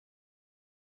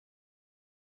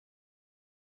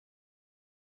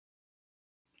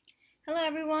Hello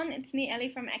everyone, it's me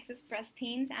Ellie from AccessPress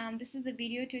Themes, and this is the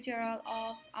video tutorial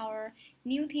of our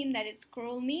new theme, that is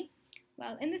ScrollMe.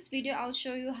 Well, in this video I'll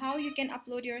show you how you can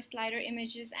upload your slider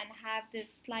images and have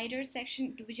this slider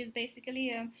section, which is basically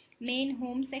a main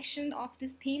home section of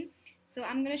this theme. So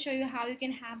I'm going to show you how you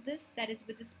can have this, that is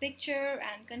with this picture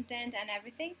and content and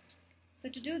everything. So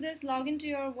to do this, log into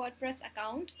your WordPress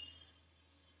account.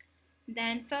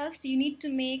 Then first you need to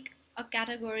make a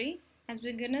category, as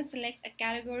we're gonna select a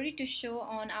category to show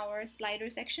on our slider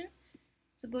section.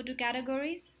 So go to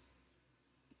categories,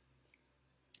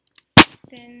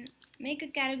 then make a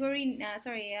category,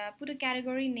 put a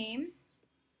category name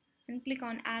and click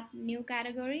on add new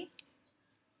category.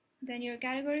 Then your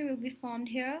category will be formed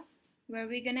here, where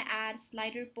we're gonna add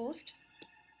slider post.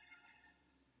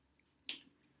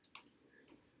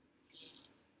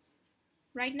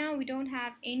 Right now we don't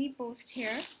have any post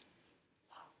here,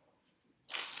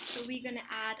 so we're gonna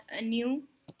add a new.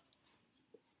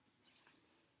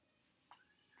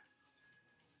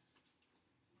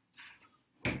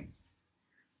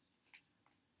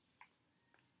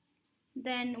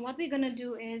 Then what we're gonna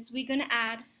do is we're gonna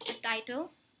add a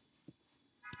title.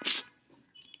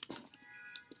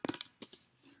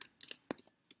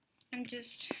 I'm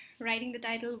just writing the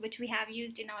title which we have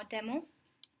used in our demo.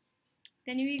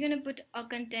 Then we're gonna put a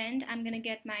content. I'm gonna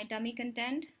get my dummy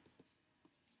content.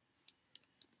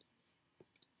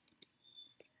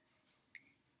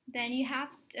 Then you have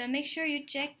to make sure you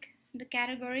check the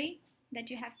category that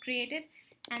you have created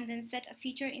and then set a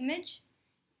feature image.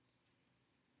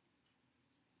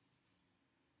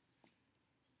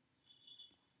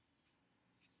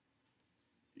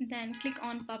 Then click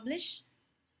on publish.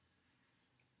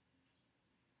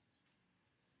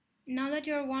 Now that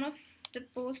your one of the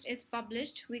post is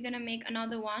published, we're gonna make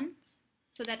another one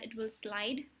so that it will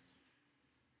slide.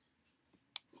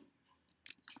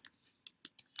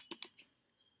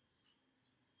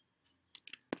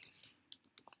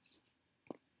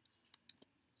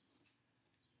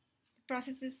 The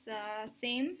process is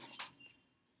same.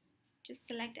 Just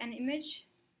select an image.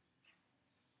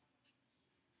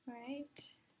 Right.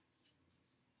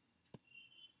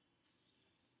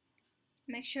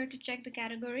 Make sure to check the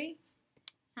category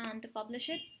and to publish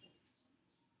it.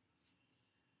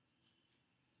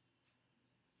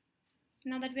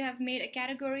 Now that we have made a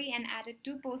category and added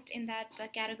two posts in that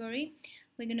category,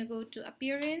 we're going to go to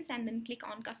appearance and then click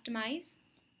on customize.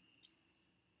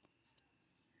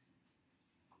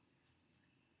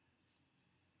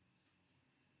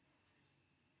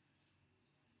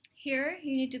 Here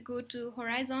you need to go to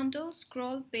horizontal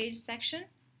scroll page section.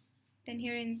 Then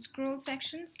here in scroll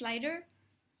section slider,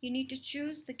 you need to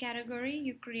choose the category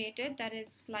you created, that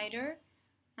is slider,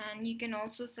 and you can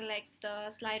also select the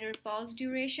slider pause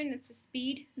duration. It's a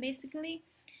speed basically.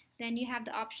 Then you have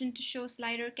the option to show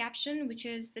slider caption, which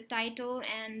is the title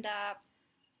and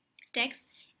text.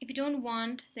 If you don't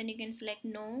want, then you can select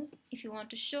no. If you want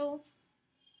to show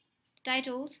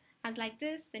titles as like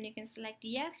this, then you can select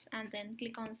yes and then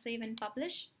click on save and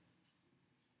publish.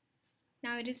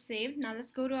 Now it is saved. Now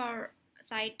let's go to our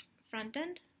site front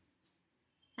end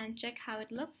and check how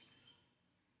it looks.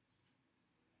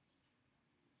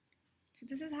 So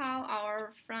this is how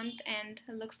our front end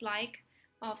looks like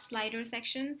of slider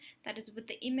section, that is with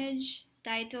the image,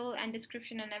 title and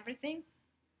description and everything.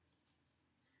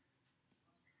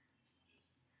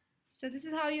 So this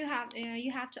is how you have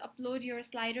to upload your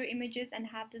slider images and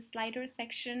have the slider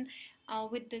section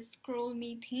with this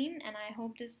ScrollMe theme. And I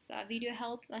hope this video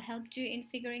helped you in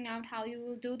figuring out how you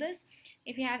will do this.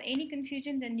 If you have any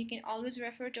confusion, then you can always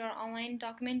refer to our online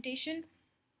documentation,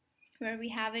 where we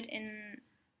have it in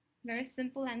very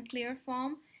simple and clear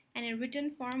form and in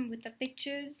written form with the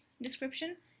pictures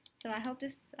description. So I hope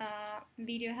this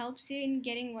video helps you in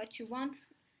getting what you want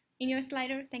in your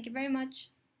slider. Thank you very much.